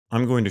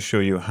I'm going to show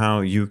you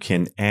how you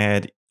can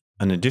add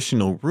an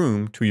additional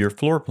room to your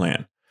floor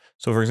plan.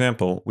 So for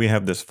example, we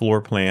have this floor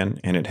plan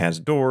and it has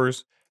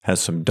doors, has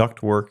some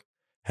ductwork,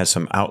 has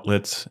some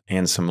outlets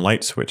and some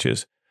light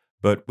switches.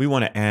 But we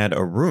want to add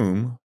a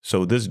room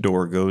so this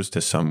door goes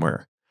to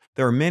somewhere.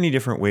 There are many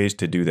different ways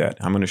to do that.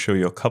 I'm going to show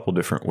you a couple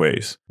different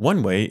ways.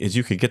 One way is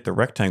you could get the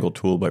rectangle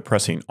tool by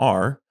pressing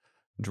R,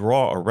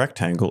 draw a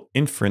rectangle,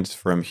 inference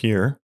from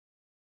here,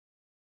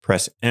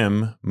 press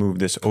M, move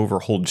this over,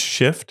 hold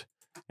Shift,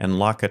 and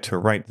lock it to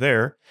right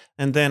there.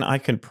 And then I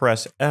can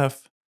press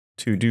F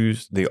to do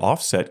the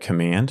offset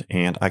command,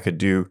 and I could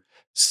do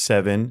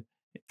 7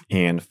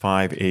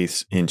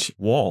 5/8 inch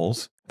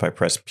walls. If I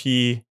press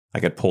P, I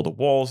could pull the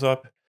walls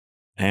up,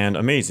 and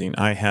amazing,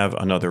 I have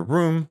another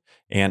room,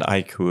 and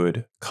I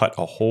could cut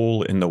a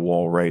hole in the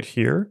wall right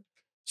here.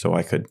 So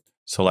I could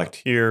select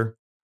here,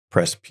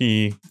 press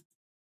P,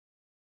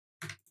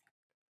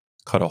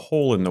 cut a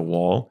hole in the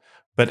wall.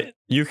 But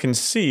you can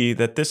see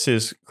that this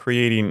is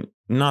creating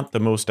not the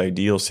most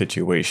ideal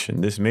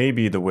situation. This may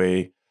be the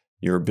way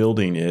your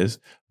building is,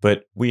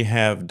 but we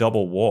have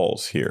double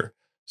walls here.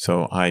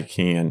 So I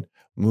can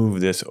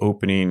move this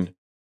opening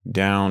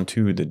down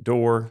to the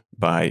door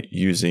by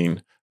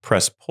using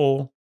press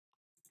pull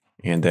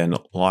and then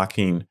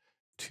locking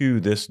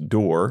to this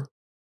door.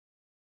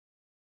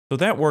 So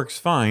that works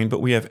fine,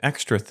 but we have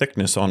extra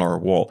thickness on our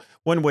wall.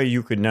 One way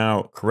you could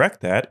now correct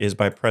that is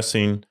by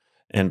pressing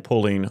and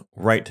pulling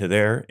right to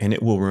there, and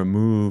it will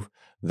remove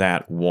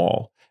that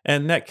wall.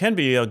 And that can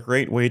be a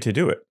great way to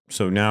do it.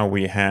 So now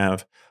we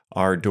have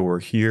our door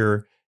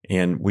here,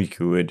 and we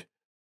could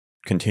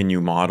continue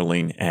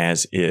modeling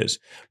as is.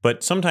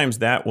 But sometimes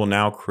that will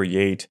now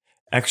create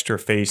extra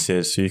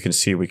faces. So you can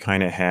see we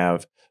kind of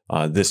have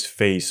this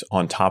face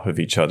on top of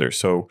each other.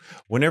 So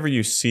whenever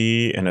you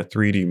see in a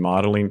 3D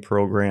modeling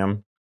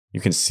program, you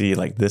can see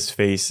like this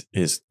face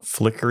is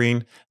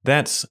flickering.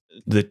 That's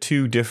the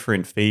two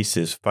different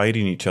faces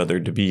fighting each other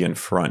to be in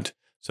front.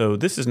 So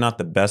this is not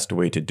the best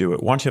way to do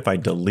it. Watch if I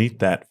delete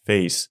that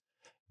face,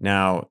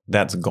 now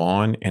that's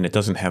gone and it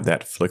doesn't have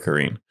that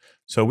flickering.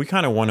 So we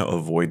kind of want to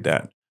avoid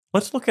that.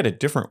 Let's look at a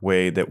different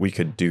way that we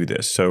could do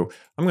this. So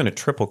I'm going to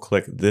triple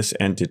click this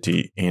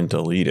entity and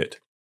delete it.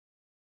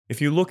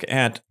 If you look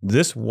at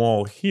this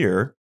wall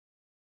here,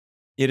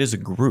 it is a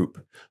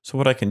group. So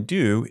what I can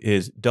do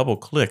is double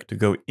click to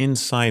go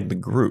inside the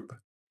group.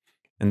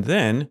 And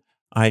then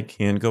I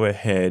can go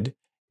ahead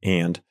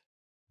and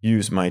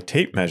use my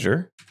tape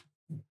measure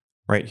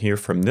right here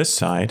from this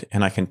side,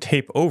 and I can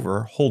tape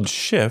over, hold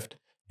Shift,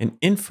 and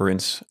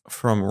inference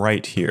from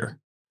right here.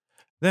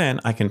 Then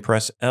I can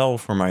press L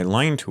for my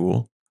line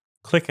tool,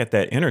 click at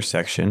that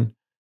intersection,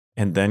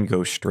 and then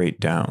go straight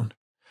down.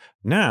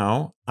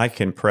 Now I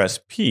can press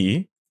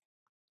P,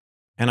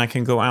 and I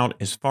can go out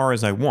as far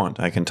as I want.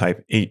 I can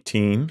type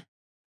 18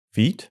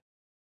 feet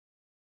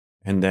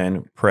and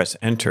then press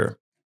Enter.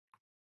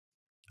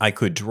 I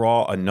could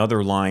draw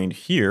another line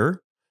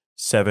here,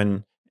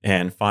 7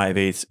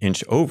 5/8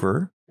 inch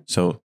over.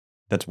 So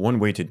that's one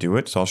way to do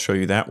it. So I'll show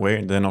you that way,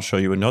 and then I'll show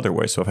you another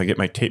way. So if I get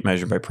my tape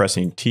measure by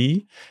pressing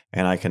T,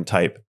 and I can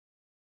type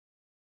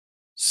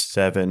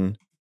 7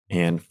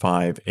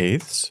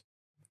 5/8,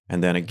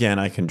 and then again,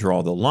 I can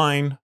draw the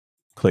line,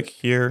 click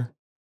here,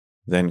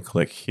 then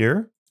click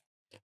here.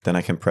 Then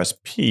I can press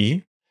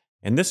P,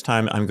 and this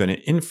time I'm going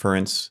to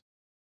inference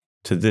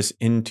to this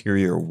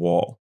interior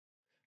wall.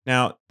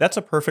 Now, that's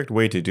a perfect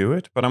way to do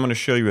it, but I'm going to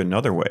show you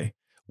another way.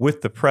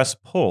 With the press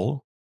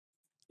pull,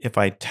 if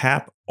I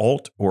tap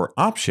Alt or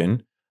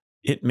Option,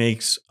 it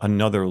makes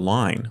another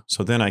line.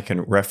 So then I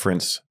can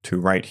reference to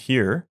right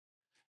here,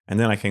 and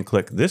then I can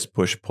click this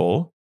push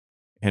pull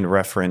and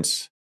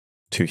reference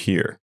to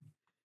here.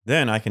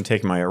 Then I can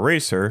take my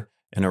eraser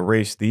and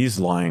erase these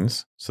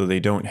lines so they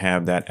don't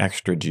have that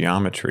extra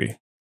geometry.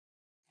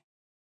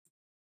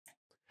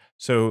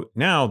 So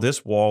now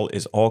this wall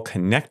is all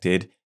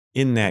connected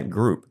in that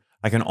group.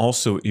 I can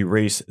also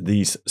erase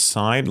these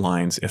side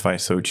lines if I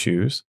so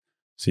choose.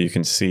 So you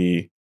can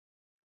see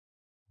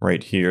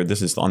right here,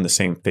 this is on the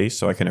same face,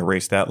 so I can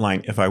erase that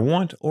line if I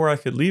want, or I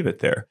could leave it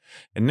there.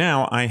 And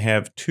now I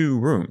have two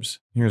rooms.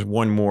 Here's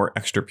one more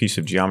extra piece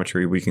of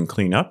geometry we can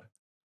clean up.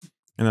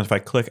 And then if I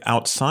click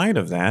outside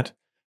of that,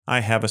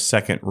 I have a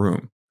second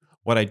room.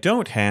 What I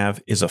don't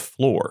have is a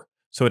floor.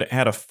 So to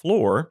add a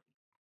floor,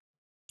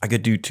 I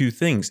could do two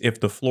things. If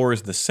the floor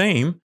is the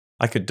same,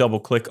 I could double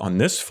click on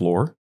this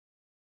floor,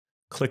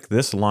 click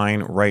this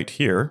line right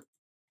here,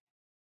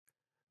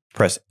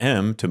 press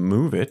M to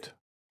move it,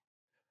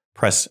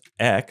 press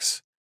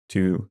X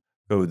to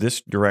go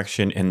this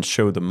direction and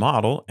show the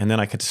model, and then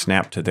I could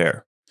snap to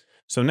there.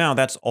 So now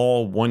that's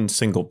all one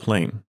single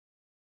plane.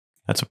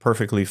 That's a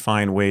perfectly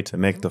fine way to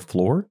make the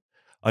floor.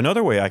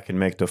 Another way I can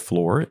make the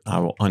floor, I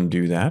will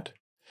undo that,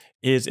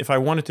 is if I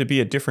want it to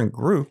be a different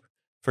group,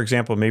 for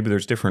example, maybe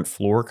there's different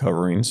floor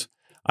coverings,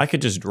 I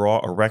could just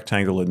draw a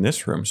rectangle in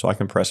this room. So I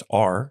can press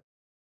R,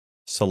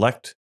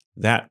 select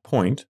that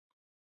point,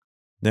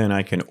 then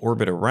I can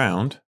orbit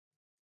around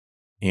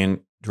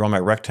and draw my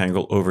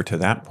rectangle over to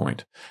that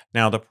point.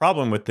 Now, the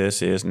problem with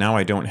this is now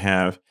I don't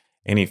have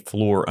any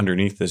floor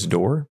underneath this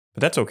door,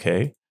 but that's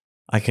okay.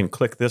 I can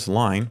click this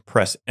line,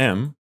 press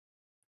M,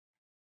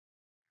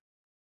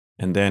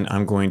 and then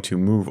I'm going to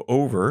move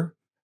over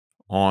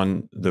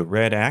on the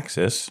red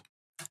axis,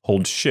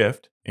 hold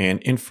Shift,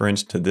 and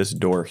inference to this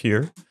door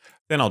here.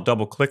 Then I'll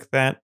double click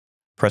that,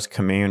 press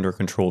Command or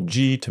Control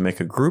G to make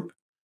a group,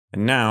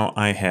 and now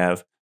I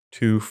have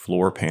 2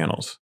 floor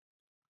panels.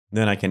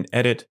 Then I can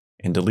edit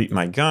and delete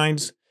my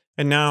guides,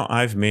 and now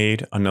I've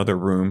made another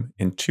room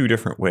in 2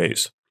 different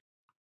ways.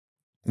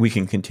 We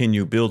can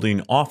continue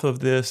building off of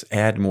this,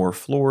 add more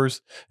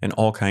floors, and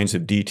all kinds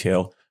of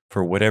detail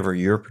for whatever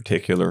your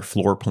particular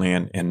floor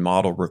plan and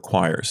model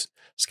requires.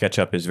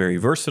 SketchUp is very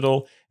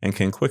versatile and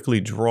can quickly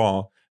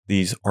draw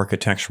these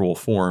architectural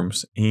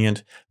forms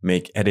and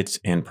make edits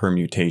and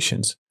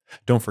permutations.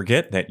 Don't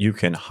forget that you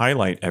can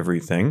highlight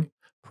everything,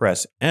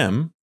 press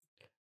M,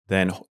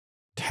 then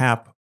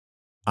tap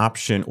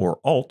Option or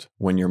Alt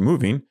when you're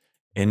moving,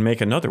 and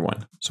make another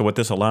one. So what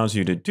this allows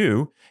you to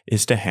do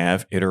is to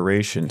have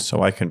iterations.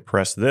 So I can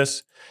press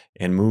this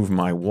and move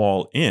my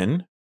wall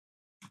in,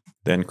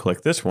 then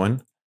click this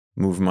one,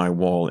 move my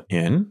wall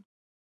in,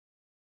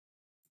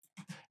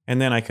 and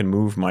then I can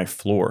move my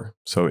floor.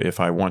 So if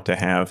I want to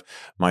have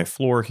my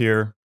floor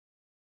here,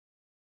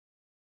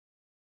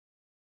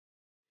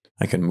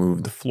 I can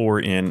move the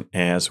floor in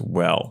as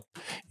well.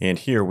 And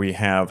here we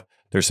have,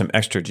 there's some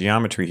extra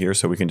geometry here,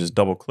 so we can just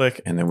double click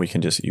and then we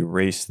can just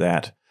erase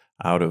that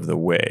out of the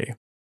way.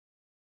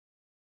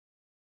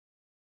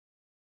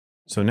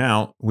 So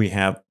now we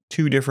have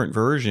 2 different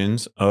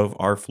versions of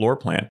our floor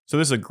plan. So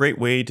this is a great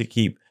way to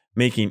keep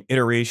making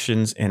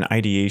iterations and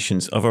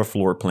ideations of our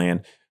floor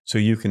plan so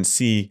you can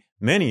see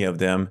many of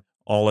them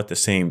all at the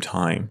same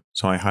time.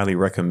 So I highly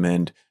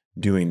recommend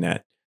doing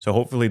that. So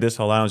hopefully this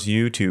allows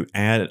you to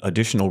add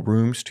additional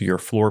rooms to your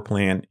floor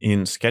plan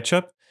in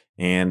SketchUp,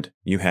 and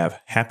you have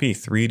happy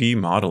 3D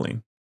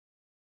modeling.